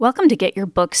Welcome to Get Your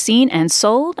Book Seen and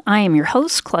Sold. I am your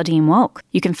host, Claudine Wolk.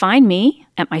 You can find me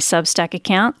at my Substack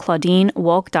account,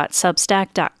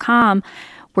 claudinewolk.substack.com.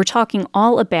 We're talking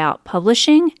all about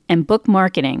publishing and book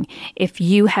marketing. If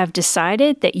you have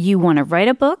decided that you want to write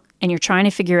a book and you're trying to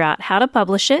figure out how to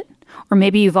publish it, or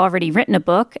maybe you've already written a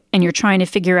book and you're trying to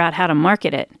figure out how to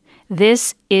market it,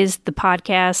 this is the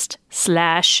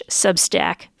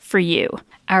podcast/Substack for you.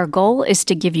 Our goal is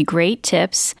to give you great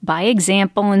tips, by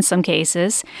example in some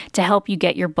cases, to help you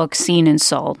get your book seen and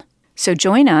sold. So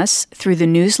join us through the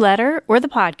newsletter or the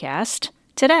podcast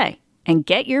today and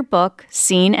get your book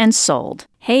seen and sold.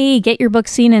 Hey, Get Your Book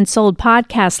Seen and Sold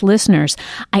podcast listeners.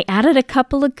 I added a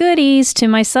couple of goodies to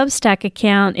my Substack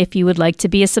account. If you would like to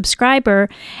be a subscriber,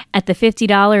 at the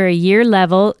 $50 a year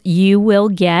level, you will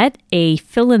get a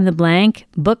fill-in-the-blank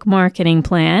book marketing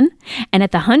plan. And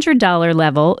at the $100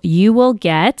 level, you will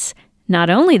get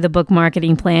not only the book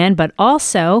marketing plan, but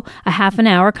also a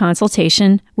half-an-hour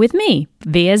consultation with me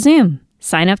via Zoom.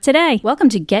 Sign up today. Welcome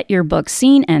to Get Your Book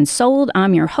Seen and Sold.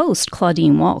 I'm your host,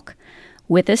 Claudine Wolk.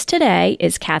 With us today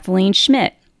is Kathleen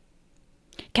Schmidt.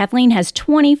 Kathleen has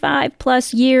 25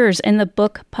 plus years in the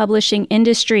book publishing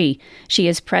industry. She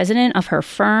is president of her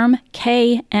firm,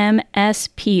 KMSPR,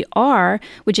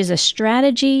 which is a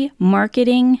strategy,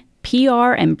 marketing,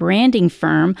 PR, and branding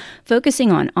firm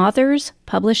focusing on authors,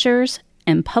 publishers,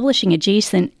 and publishing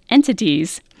adjacent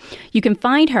entities. You can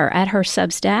find her at her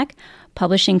Substack,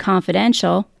 Publishing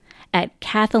Confidential, at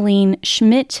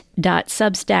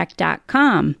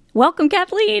kathleenschmidt.substack.com. Welcome,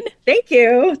 Kathleen. Thank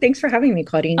you. Thanks for having me,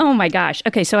 Claudine. Oh my gosh.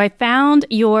 Okay, so I found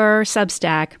your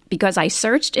Substack because I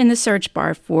searched in the search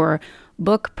bar for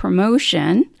book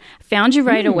promotion, found you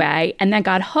right away, and then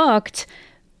got hooked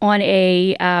on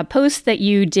a post that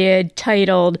you did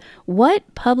titled, "What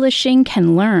Publishing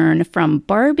Can Learn from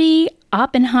Barbie,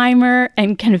 Oppenheimer,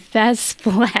 and Confess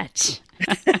Fletch."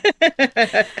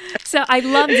 So I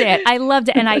loved it.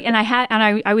 And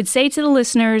I would say to the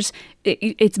listeners,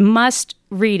 it's must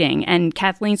reading. And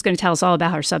Kathleen's going to tell us all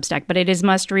about her Substack, but it is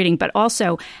must reading. But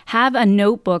also have a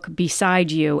notebook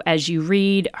beside you as you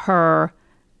read her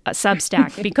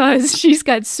Substack, because she's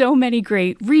got so many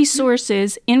great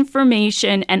resources,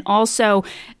 information, and also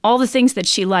all the things that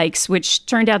she likes, which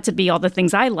turned out to be all the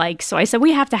things I like. So I said,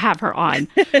 we have to have her on.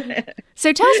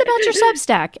 So tell us about your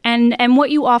Substack and what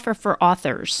you offer for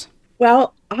authors.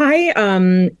 Well, I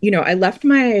left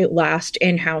my last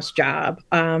in-house job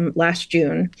last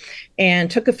June and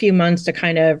took a few months to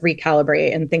kind of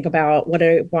recalibrate and think about what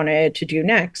I wanted to do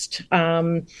next.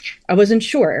 I wasn't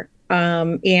sure.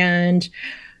 And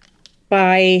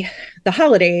by the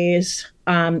holidays,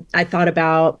 I thought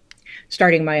about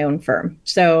starting my own firm.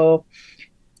 So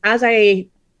as I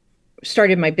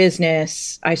started my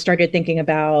business, I started thinking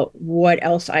about what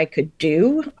else I could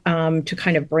do to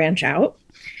kind of branch out.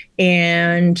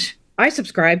 And I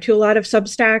subscribed to a lot of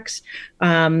Substacks.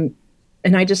 And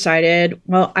I decided,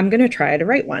 well, I'm going to try to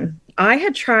write one. I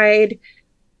had tried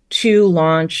to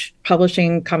launch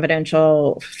Publishing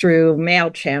Confidential through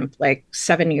MailChimp like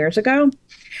 7 years ago.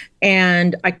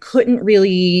 And I couldn't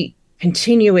really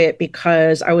continue it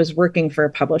because I was working for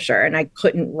a publisher and I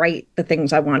couldn't write the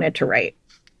things I wanted to write.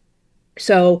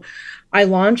 So I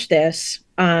launched this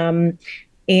and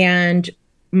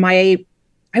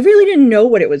I really didn't know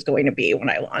what it was going to be when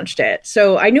I launched it.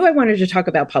 So I knew I wanted to talk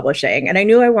about publishing, and I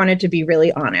knew I wanted to be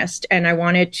really honest, and I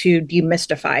wanted to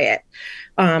demystify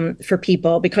it for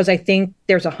people, because I think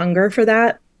there's a hunger for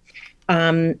that.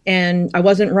 And I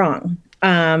wasn't wrong.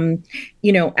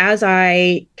 As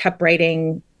I kept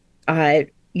writing,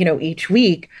 each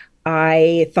week,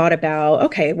 I thought about,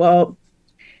 okay, well,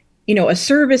 a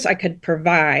service I could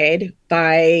provide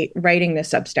by writing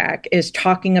this Substack is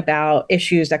talking about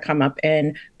issues that come up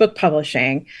in book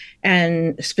publishing,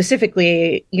 and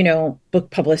specifically,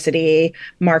 book publicity,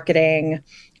 marketing,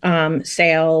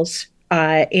 sales,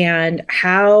 and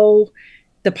how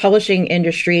the publishing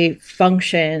industry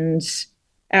functions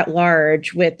at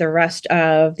large with the rest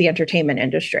of the entertainment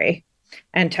industry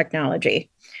and technology.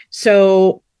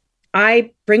 So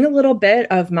I bring a little bit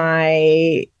of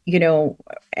my,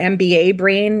 MBA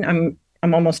brain. I'm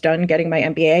almost done getting my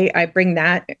MBA. I bring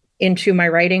that into my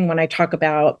writing when I talk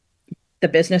about the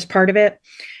business part of it.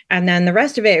 And then the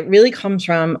rest of it really comes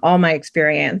from all my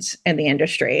experience in the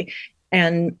industry.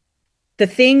 And the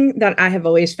thing that I have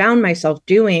always found myself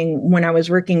doing when I was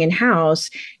working in-house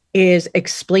is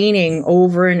explaining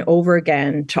over and over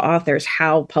again to authors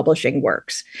how publishing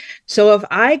works. So if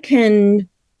I can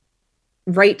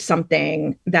write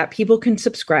something that people can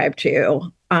subscribe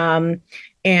to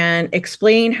and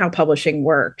explain how publishing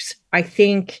works, I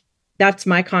think that's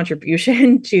my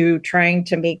contribution to trying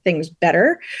to make things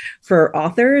better for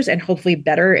authors and hopefully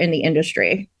better in the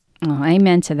industry. Oh,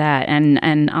 amen to that.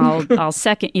 And I'll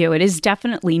second you. It is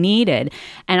definitely needed.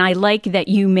 And I like that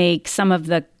you make some of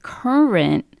the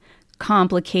current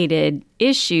complicated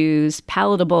issues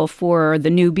palatable for the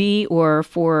newbie or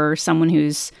for someone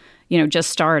who's, just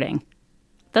starting.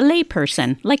 The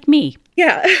layperson, like me.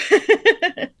 Yeah.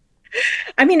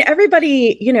 I mean,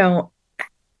 everybody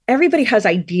has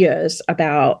ideas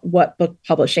about what book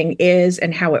publishing is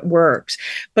and how it works.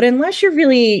 But unless you're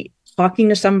really talking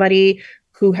to somebody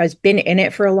who has been in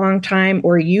it for a long time,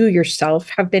 or you yourself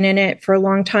have been in it for a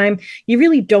long time, you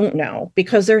really don't know,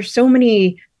 because there's so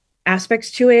many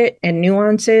aspects to it and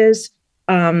nuances.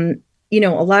 A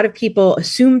lot of people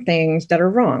assume things that are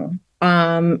wrong.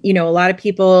 A lot of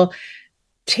people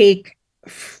take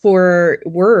for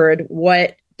word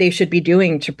what they should be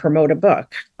doing to promote a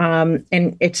book. And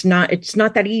it's not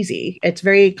that easy. It's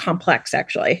very complex,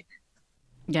 actually.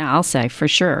 Yeah, I'll say for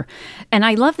sure. And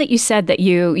I love that you said that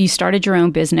you started your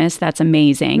own business. That's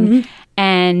amazing. Mm-hmm.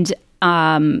 And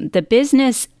the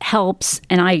business helps,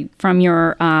 and from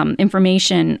your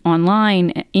information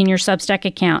online in your Substack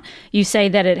account, you say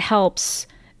that it helps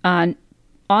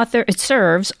it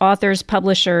serves authors,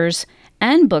 publishers,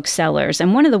 and booksellers.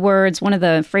 And one of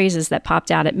the phrases that popped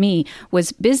out at me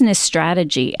was business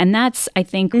strategy. And that's, I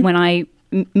think, when I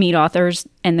meet authors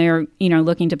and they're,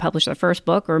 looking to publish their first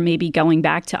book, or maybe going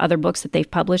back to other books that they've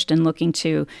published and looking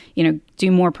to,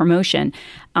 do more promotion.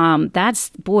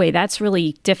 That's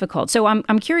really difficult. So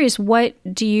I'm curious, how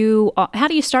do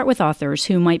you start with authors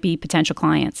who might be potential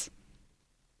clients?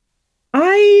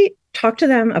 I talk to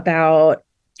them about,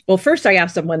 first I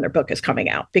ask them when their book is coming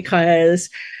out, because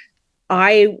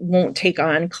I won't take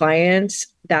on clients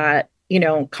that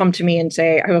come to me and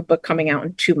say, I have a book coming out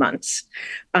in 2 months.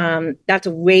 That's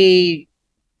way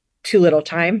too little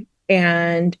time.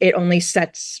 And it only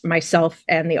sets myself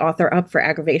and the author up for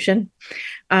aggravation.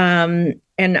 And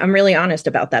I'm really honest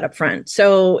about that up front.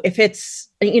 So if it's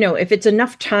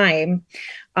enough time,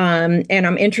 and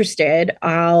I'm interested,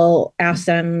 I'll ask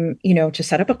them, to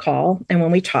set up a call. And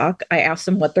when we talk, I ask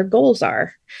them what their goals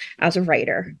are as a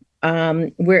writer.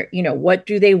 What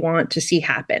do they want to see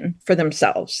happen for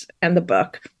themselves and the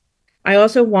book? I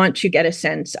also want to get a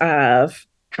sense of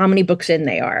how many books in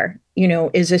they are.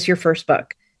 Is this your first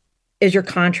book? Is your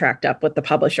contract up with the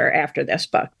publisher after this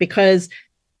book? Because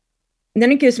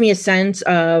then it gives me a sense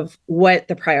of what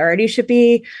the priority should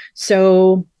be.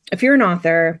 So if you're an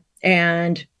author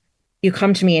and you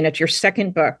come to me and it's your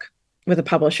second book with a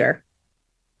publisher,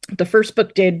 the first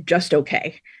book did just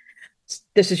okay.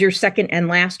 This is your second and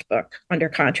last book under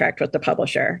contract with the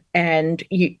publisher. And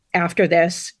after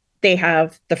this, they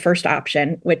have the first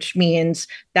option, which means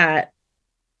that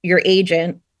your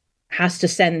agent has to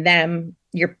send them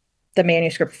the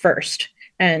manuscript first.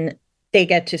 And they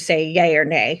get to say yay or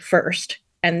nay first.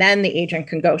 And then the agent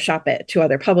can go shop it to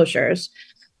other publishers.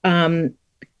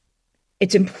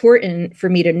 It's important for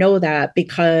me to know that,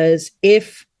 because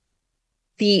if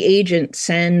the agent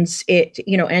sends it,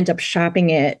 ends up shopping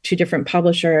it to different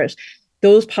publishers,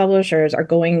 those publishers are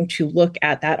going to look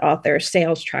at that author's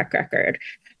sales track record.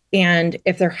 And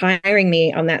if they're hiring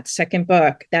me on that second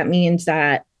book, that means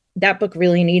that book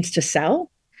really needs to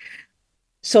sell,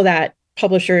 so that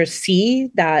publishers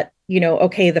see that,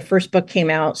 okay, the first book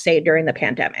came out, say, during the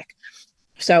pandemic.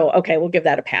 So, okay, we'll give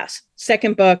that a pass.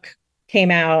 Second book came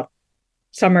out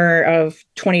summer of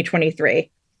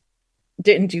 2023.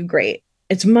 Didn't do great.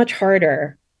 It's much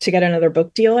harder to get another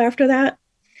book deal after that.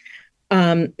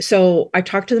 So I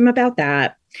talked to them about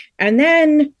that. And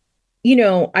then,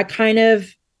 I kind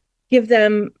of give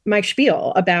them my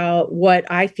spiel about what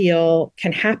I feel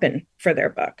can happen for their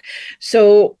book.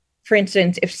 So, for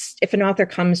instance, if an author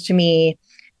comes to me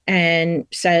and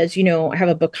says, I have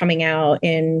a book coming out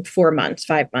in 4 months,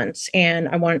 5 months, and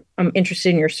I'm interested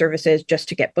in your services just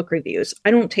to get book reviews,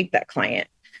 I don't take that client,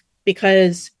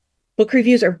 because book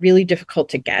reviews are really difficult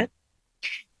to get.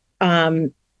 I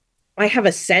have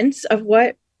a sense of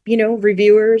what,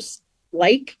 reviewers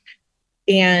like,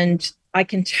 and I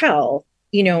can tell,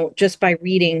 just by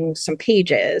reading some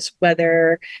pages,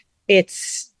 whether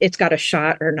it's got a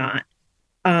shot or not.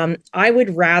 I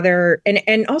would rather,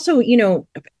 and also,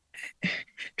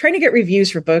 trying to get reviews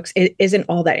for books isn't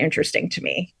all that interesting to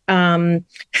me. I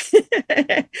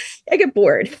get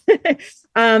bored.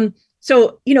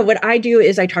 So, what I do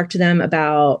is I talk to them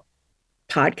about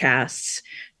podcasts,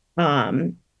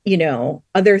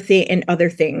 other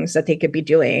things that they could be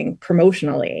doing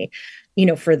promotionally,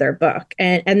 for their book.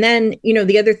 And then,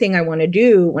 the other thing I want to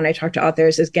do when I talk to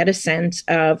authors is get a sense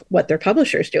of what their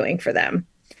publisher's doing for them.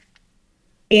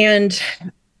 And,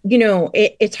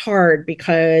 it's hard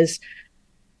because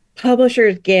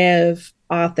publishers give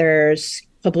authors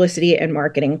publicity and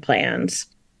marketing plans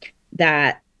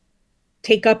that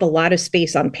take up a lot of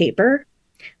space on paper,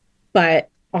 but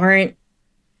aren't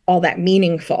all that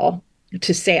meaningful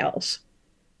to sales.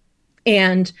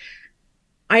 And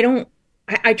I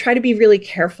try to be really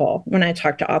careful when I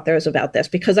talk to authors about this,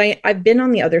 because I've been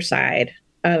on the other side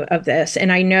of this,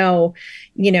 and I know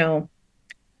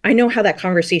how that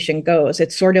conversation goes.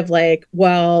 It's sort of like,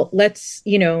 well, let's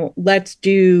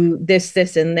do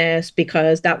this, and this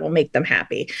because that will make them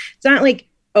happy. It's not like,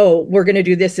 oh, we're going to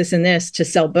do this, and this to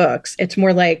sell books. It's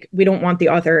more like, we don't want the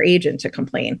author or agent to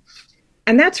complain.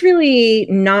 And that's really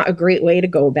not a great way to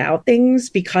go about things,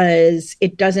 because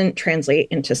it doesn't translate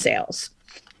into sales.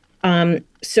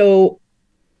 So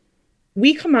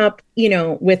we come up,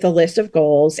 with a list of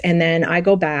goals, and then I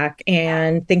go back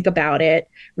and think about it,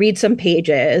 read some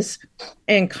pages,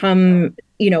 and come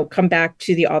back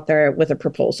to the author with a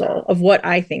proposal of what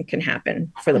I think can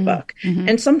happen for the book. Mm-hmm.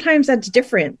 And sometimes that's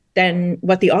different than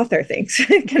what the author thinks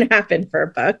can happen for a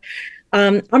book.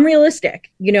 I'm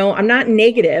realistic, I'm not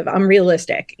negative. I'm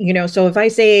realistic, so if I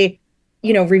say,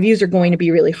 reviews are going to be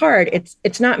really hard,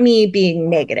 it's not me being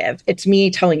negative. It's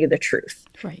me telling you the truth.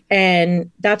 Right. And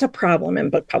that's a problem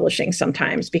in book publishing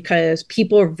sometimes, because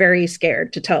people are very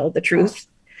scared to tell the truth.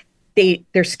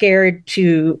 They're scared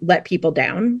to let people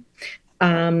down.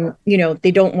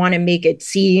 They don't want to make it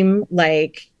seem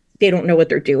like they don't know what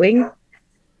they're doing.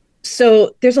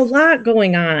 So there's a lot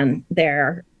going on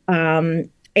there.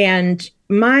 And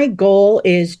my goal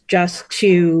is just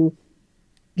to,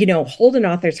 hold an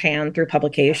author's hand through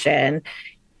publication,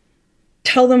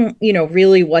 tell them,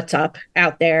 really what's up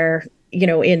out there,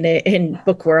 in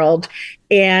book world,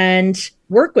 and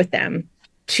work with them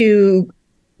to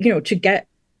get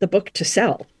the book to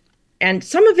sell. And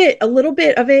some of it, a little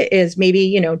bit of it is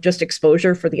maybe, just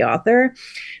exposure for the author,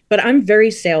 but I'm very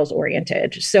sales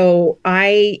oriented. So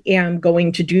I am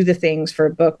going to do the things for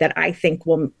a book that I think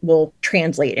will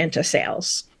translate into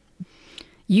sales.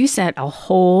 You said a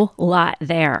whole lot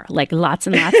there, like lots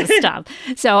and lots of stuff.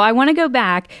 So I want to go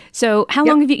back. So how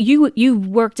long have you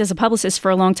worked as a publicist for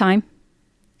a long time?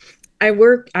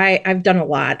 I've done a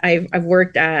lot. I've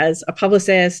worked as a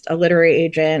publicist, a literary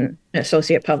agent, an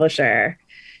associate publisher,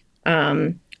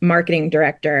 marketing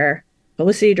director,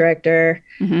 publicity director,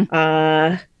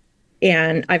 mm-hmm.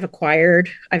 And I've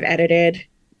edited,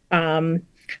 I've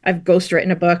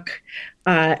ghostwritten a book.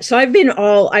 So I've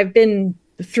been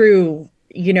through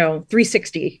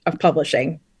 360 of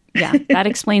publishing. Yeah, that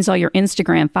explains all your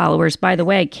Instagram followers. By the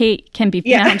way, Kate can be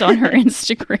found on her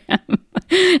Instagram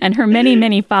and her many,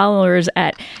 many followers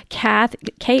at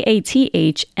Kathm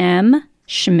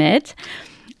Schmidt.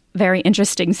 Very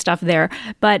interesting stuff there.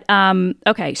 But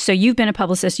okay, so you've been a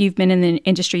publicist, you've been in the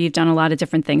industry, you've done a lot of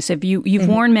different things. So you've mm-hmm.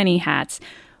 worn many hats.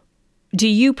 Do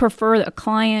you prefer a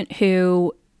client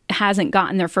who hasn't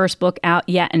gotten their first book out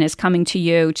yet and is coming to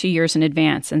you 2 years in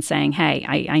advance and saying, hey,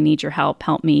 I need your help.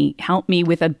 Help me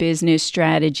with a business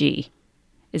strategy.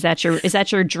 Is that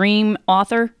your dream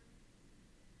author?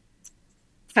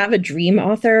 Have a dream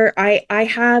author? I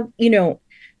have,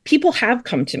 people have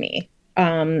come to me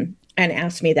and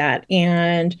asked me that.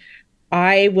 And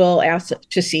I will ask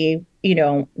to see,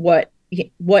 what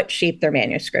shape their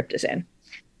manuscript is in.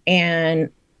 And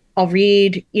I'll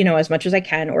read, as much as I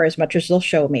can, or as much as they'll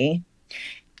show me.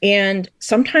 And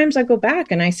sometimes I go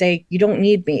back and I say, you don't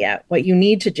need me yet. What you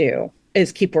need to do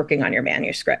is keep working on your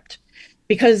manuscript,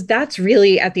 because that's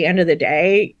really, at the end of the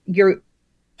day, your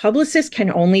publicist can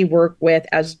only work with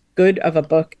as good of a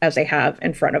book as they have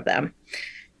in front of them.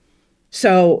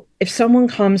 So if someone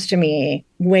comes to me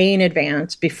way in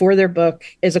advance, before their book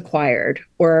is acquired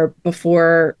or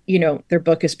before, their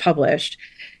book is published,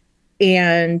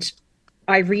 and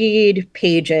I read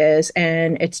pages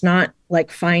and it's not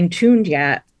like fine-tuned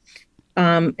yet.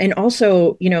 And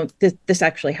also, this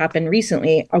actually happened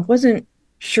recently. I wasn't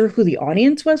sure who the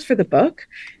audience was for the book,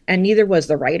 and neither was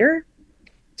the writer.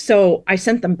 So I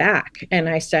sent them back and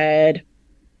I said,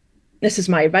 this is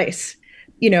my advice.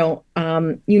 You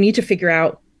need to figure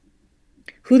out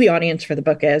who the audience for the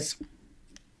book is,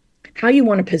 how you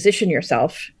want to position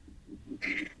yourself.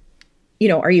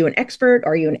 Are you an expert?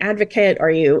 Are you an advocate? Are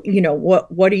you,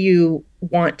 what do you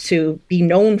want to be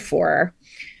known for?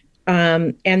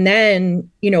 And then,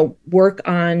 work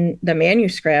on the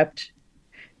manuscript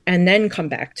and then come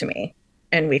back to me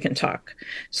and we can talk.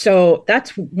 So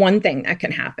that's one thing that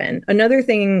can happen. Another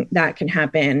thing that can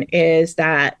happen is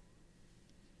that,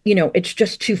 it's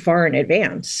just too far in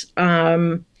advance.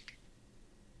 I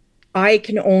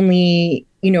can only,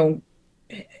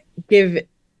 give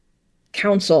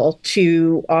counsel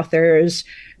to authors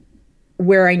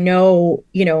where I know,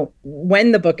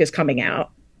 when the book is coming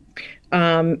out,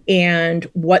 and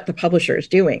what the publisher is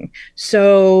doing.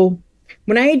 So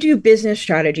when I do business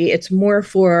strategy, it's more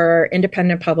for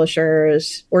independent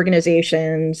publishers,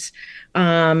 organizations.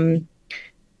 When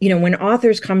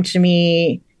authors come to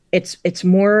me, it's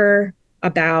more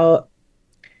about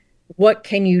what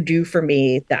can you do for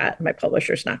me that my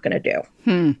publisher's not going to do.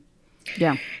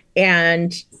 Yeah.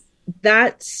 And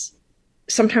that's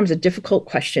sometimes a difficult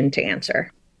question to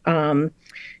answer.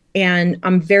 And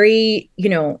I'm very,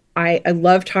 I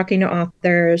love talking to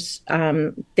authors.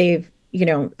 They've,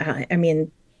 that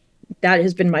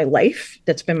has been my life.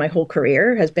 That's been my whole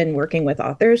career, has been working with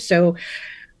authors. So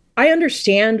I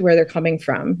understand where they're coming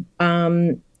from.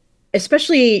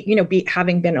 Especially,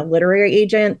 having been a literary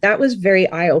agent, that was very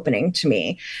eye-opening to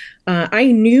me.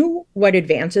 I knew what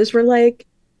advances were like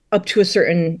up to a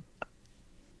certain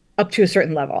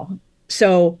level.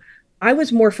 So I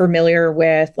was more familiar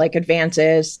with like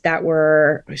advances that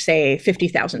were, say,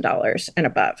 $50,000 and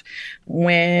above.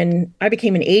 When I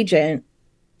became an agent,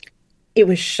 it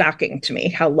was shocking to me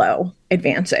how low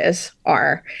advances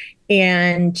are.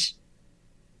 And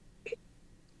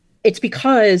it's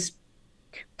because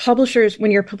publishers,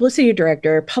 when you're a publicity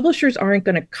director, publishers aren't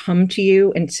going to come to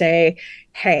you and say,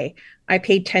 hey, I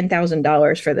paid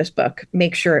 $10,000 for this book.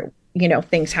 Make sure,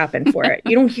 things happen for it.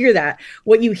 You don't hear that.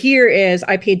 What you hear is,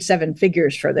 I paid 7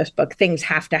 figures for this book. Things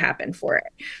have to happen for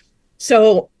it.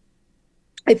 So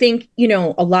I think,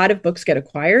 a lot of books get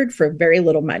acquired for very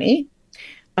little money.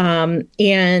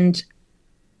 And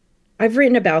I've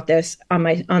written about this on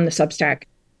the Substack.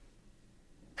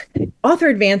 Author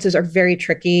advances are very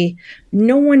tricky.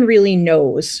 No one really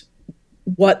knows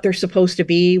what they're supposed to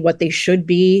be, what they should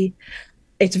be.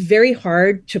 It's very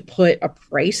hard to put a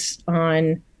price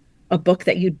on a book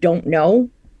that you don't know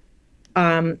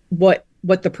what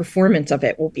the performance of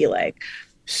it will be like.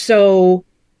 So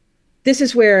this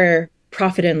is where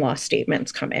profit and loss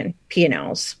statements come in,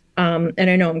 P&Ls. And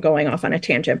I know I'm going off on a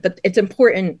tangent, but it's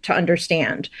important to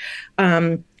understand.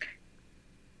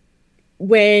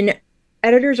 When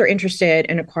editors are interested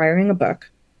in acquiring a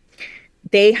book,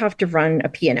 they have to run a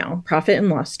P&L, profit and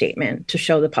loss statement, to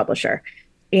show the publisher.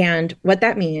 And what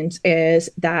that means is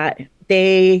that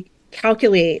they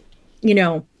calculate,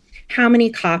 how many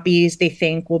copies they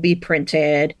think will be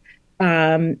printed,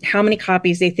 how many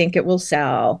copies they think it will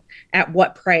sell, at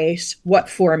what price, what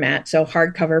format, so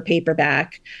hardcover,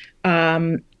 paperback,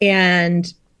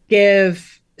 and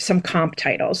give some comp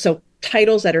titles. So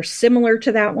titles that are similar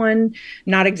to that one,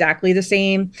 not exactly the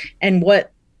same, and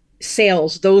what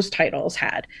sales those titles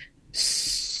had.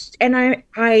 And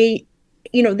I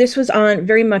this was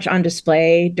very much on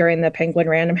display during the Penguin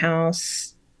Random House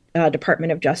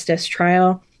Department of Justice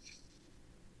trial.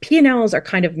 P&Ls are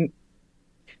kind of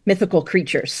mythical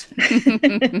creatures.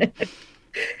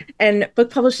 And book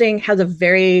publishing has a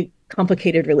very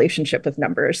complicated relationship with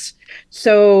numbers.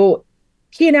 So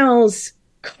P&Ls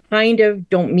kind of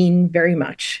don't mean very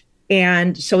much.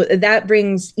 And so that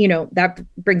brings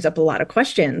up a lot of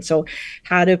questions. So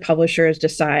how do publishers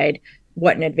decide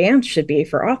what an advance should be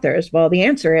for authors? Well, the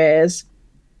answer is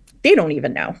they don't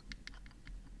even know.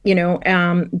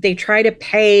 They try to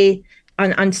pay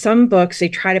on some books, they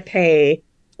try to pay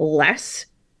less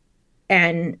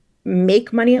and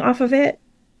make money off of it.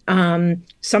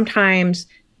 Sometimes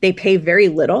they pay very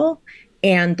little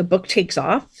and the book takes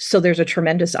off. So there's a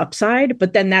tremendous upside,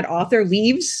 but then that author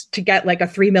leaves to get like a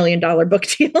 $3 million book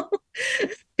deal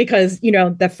because,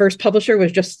 the first publisher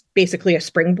was just basically a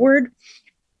springboard.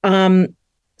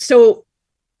 So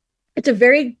it's a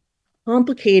very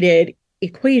complicated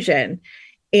equation.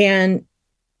 And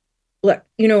look,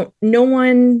 no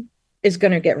one is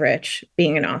going to get rich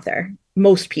being an author.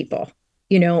 Most people,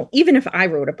 even if I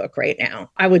wrote a book right now,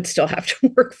 I would still have to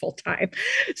work full time.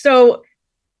 So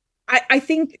I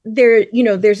think there's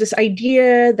this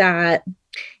idea that,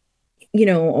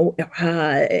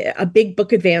 a big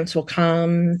book advance will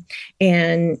come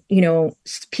and,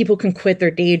 people can quit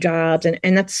their day jobs.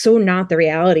 And that's so not the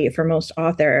reality for most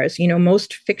authors.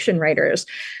 Most fiction writers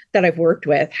that I've worked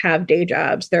with have day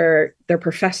jobs. They're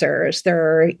professors.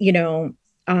 They're,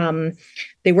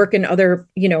 they work in other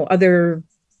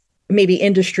maybe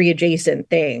industry adjacent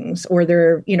things, or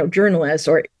they're, journalists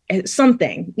or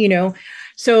something,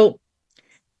 so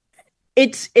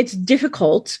it's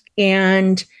difficult.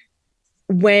 And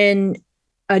when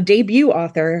a debut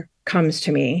author comes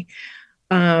to me,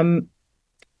 I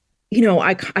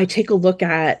take a look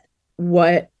at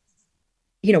what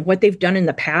they've done in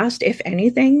the past, if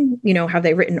anything. Have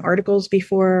they written articles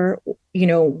before?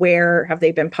 Where have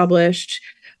they been published?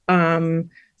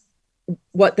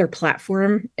 what their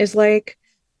platform is like,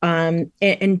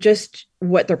 and just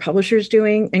what their publisher's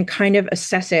doing, and kind of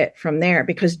assess it from there,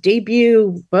 because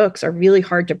debut books are really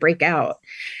hard to break out.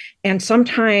 And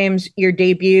sometimes your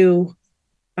debut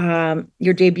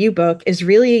book is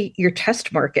really your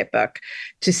test market book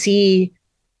to see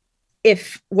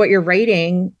if what you're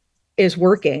writing is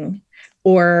working,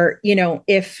 or,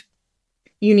 if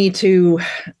you need to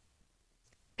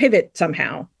pivot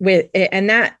somehow with it. And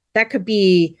that could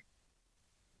be,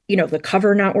 the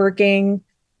cover not working.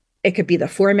 It could be the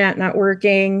format not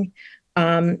working.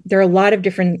 There are a lot of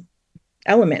different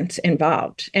elements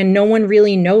involved, and no one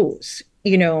really knows,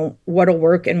 what'll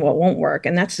work and what won't work.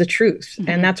 And that's the truth. Mm-hmm.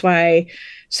 And that's why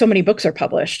so many books are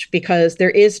published, because there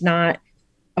is not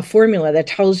a formula that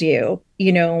tells you,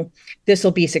 this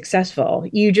will be successful.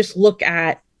 You just look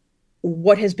at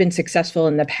what has been successful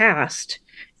in the past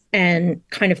and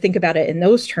kind of think about it in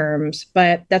those terms.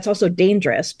 But that's also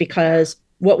dangerous, because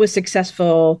what was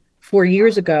successful 4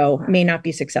 years ago may not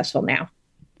be successful now.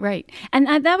 Right. And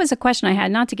that was a question I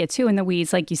had, not to get too in the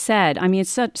weeds, like you said. I mean,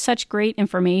 it's such great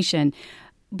information,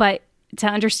 but to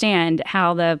understand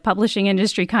how the publishing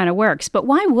industry kind of works. But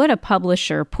why would a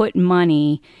publisher put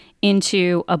money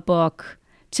into a book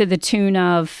to the tune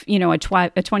of, a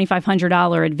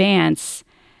 $2,500 advance,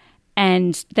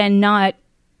 and then not,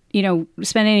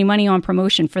 spend any money on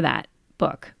promotion for that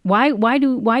book? Why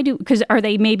do, because are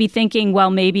they maybe thinking, well,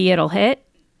 maybe it'll hit?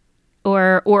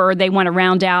 Or they want to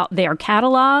round out their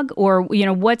catalog, or,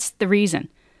 what's the reason?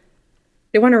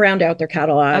 They want to round out their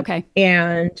catalog. Okay.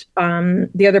 And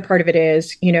the other part of it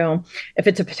is, if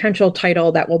it's a potential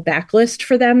title that will backlist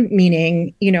for them,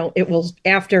 meaning, it will,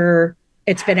 after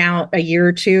it's been out a year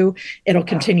or two, it'll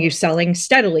continue selling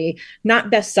steadily, not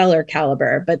bestseller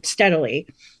caliber, but steadily.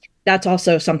 That's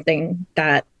also something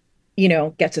that,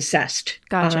 gets assessed.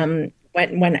 Gotcha.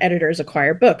 When editors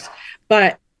acquire books.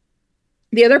 But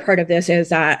the other part of this is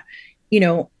that,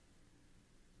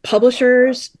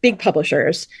 publishers, big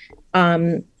publishers,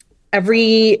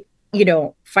 every,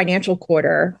 financial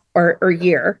quarter or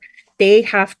year, they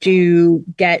have to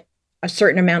get a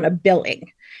certain amount of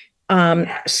billing.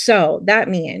 So that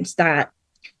means that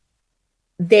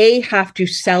they have to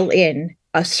sell in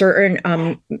a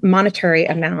certain monetary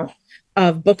amount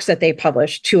of books that they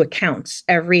publish to accounts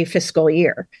every fiscal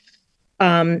year.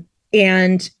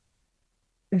 And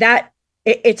that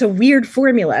it's a weird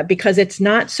formula, because it's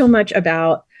not so much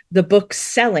about the book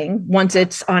selling once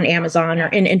it's on Amazon or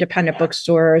in independent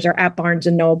bookstores or at Barnes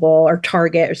and Noble or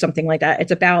Target or something like that.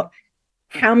 It's about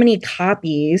how many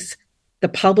copies the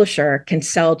publisher can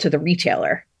sell to the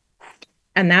retailer.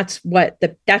 And that's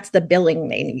the billing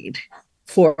they need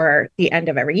for the end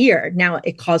of every year. Now,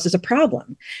 it causes a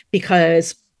problem,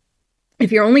 because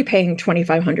if you're only paying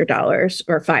 $2,500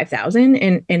 or $5,000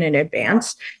 in an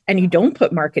advance, and you don't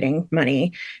put marketing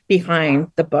money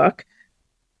behind the book,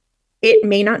 it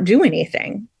may not do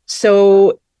anything.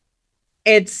 So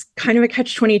it's kind of a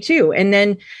catch-22. And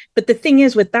then, but the thing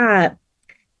is with that,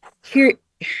 here,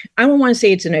 I don't want to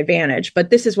say it's an advantage,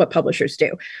 but this is what publishers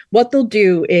do. What they'll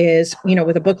do is,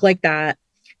 with a book like that,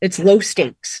 it's low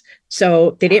stakes.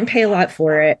 So they didn't pay a lot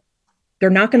for it. They're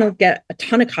not going to get a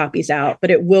ton of copies out,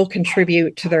 but it will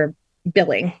contribute to their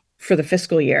billing for the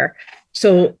fiscal year.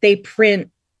 So they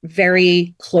print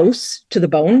very close to the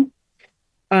bone.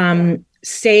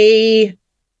 Say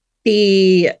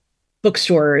the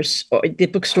bookstores, or the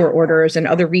bookstore orders and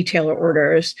other retailer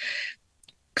orders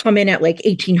come in at like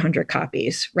 1,800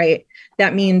 copies, right?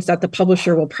 That means that the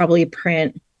publisher will probably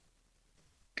print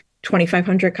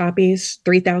 2,500 copies,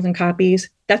 3,000 copies.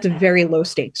 That's very low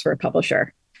stakes for a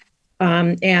publisher.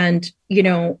 And,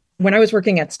 when I was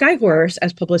working at Skyhorse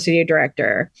as publicity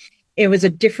director, it was a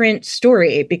different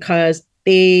story, because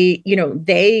they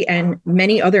and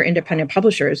many other independent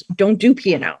publishers don't do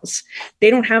P&Ls.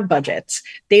 They don't have budgets.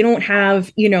 They don't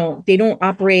have, they don't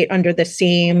operate under the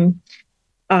same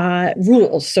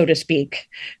rules, so to speak,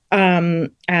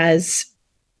 as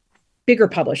bigger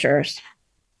publishers.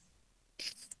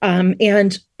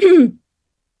 And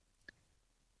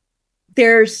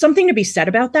there's something to be said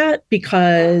about that,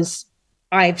 because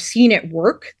I've seen it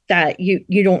work, that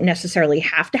you don't necessarily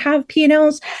have to have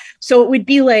P&Ls. So it would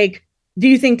be like, do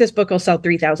you think this book will sell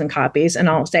 3,000 copies? And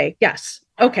I'll say, yes.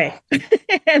 Okay.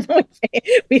 And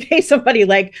we pay somebody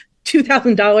like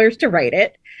 $2,000 to write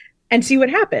it and see what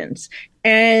happens.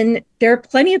 And there are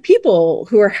plenty of people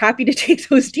who are happy to take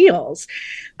those deals.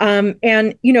 And,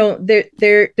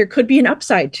 there could be an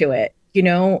upside to it,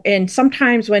 and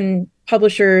sometimes when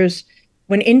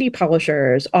indie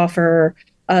publishers offer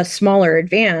a smaller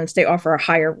advance, they offer a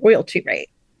higher royalty rate.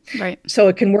 Right. So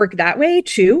it can work that way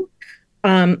too.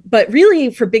 But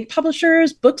really, for big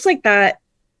publishers, books like that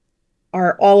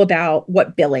are all about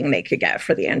what billing they could get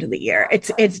for the end of the year.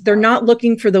 They're not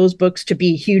looking for those books to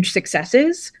be huge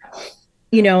successes.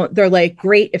 They're like,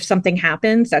 great, if something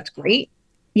happens, that's great.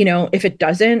 If it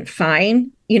doesn't, fine.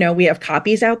 We have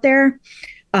copies out there.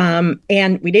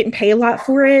 And we didn't pay a lot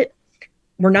for it.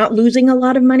 We're not losing a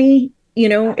lot of money,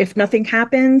 if nothing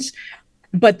happens.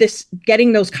 But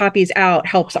getting those copies out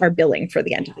helps our billing for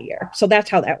the end of the year. So that's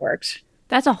how that works.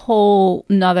 That's a whole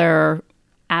nother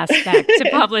aspect to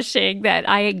publishing that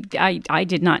I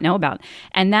did not know about.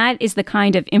 And that is the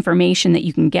kind of information that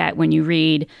you can get when you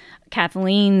read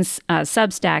Kathleen's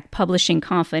Substack, Publishing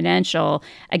Confidential.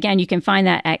 Again, you can find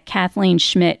that at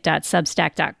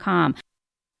kathleenschmidt.substack.com.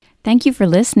 Thank you for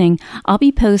listening. I'll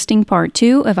be posting part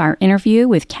 2 of our interview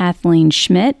with Kathleen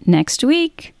Schmidt next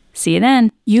week. See you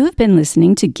then. You have been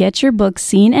listening to Get Your Book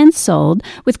Seen and Sold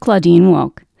with Claudine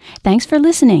Wolk. Thanks for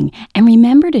listening, and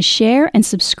remember to share and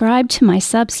subscribe to my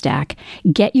Substack,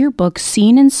 Get Your Book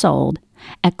Seen and Sold,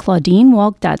 at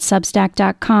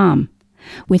claudinewolk.substack.com.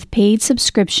 With paid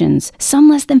subscriptions, some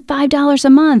less than $5 a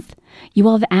month, you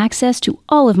will have access to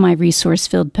all of my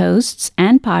resource-filled posts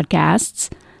and podcasts,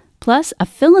 plus a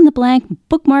fill-in-the-blank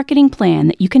book marketing plan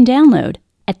that you can download.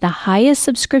 At the highest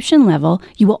subscription level,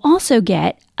 you will also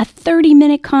get a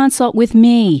 30-minute consult with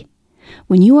me.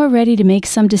 When you are ready to make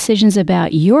some decisions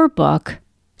about your book,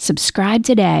 subscribe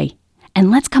today,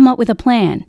 and let's come up with a plan.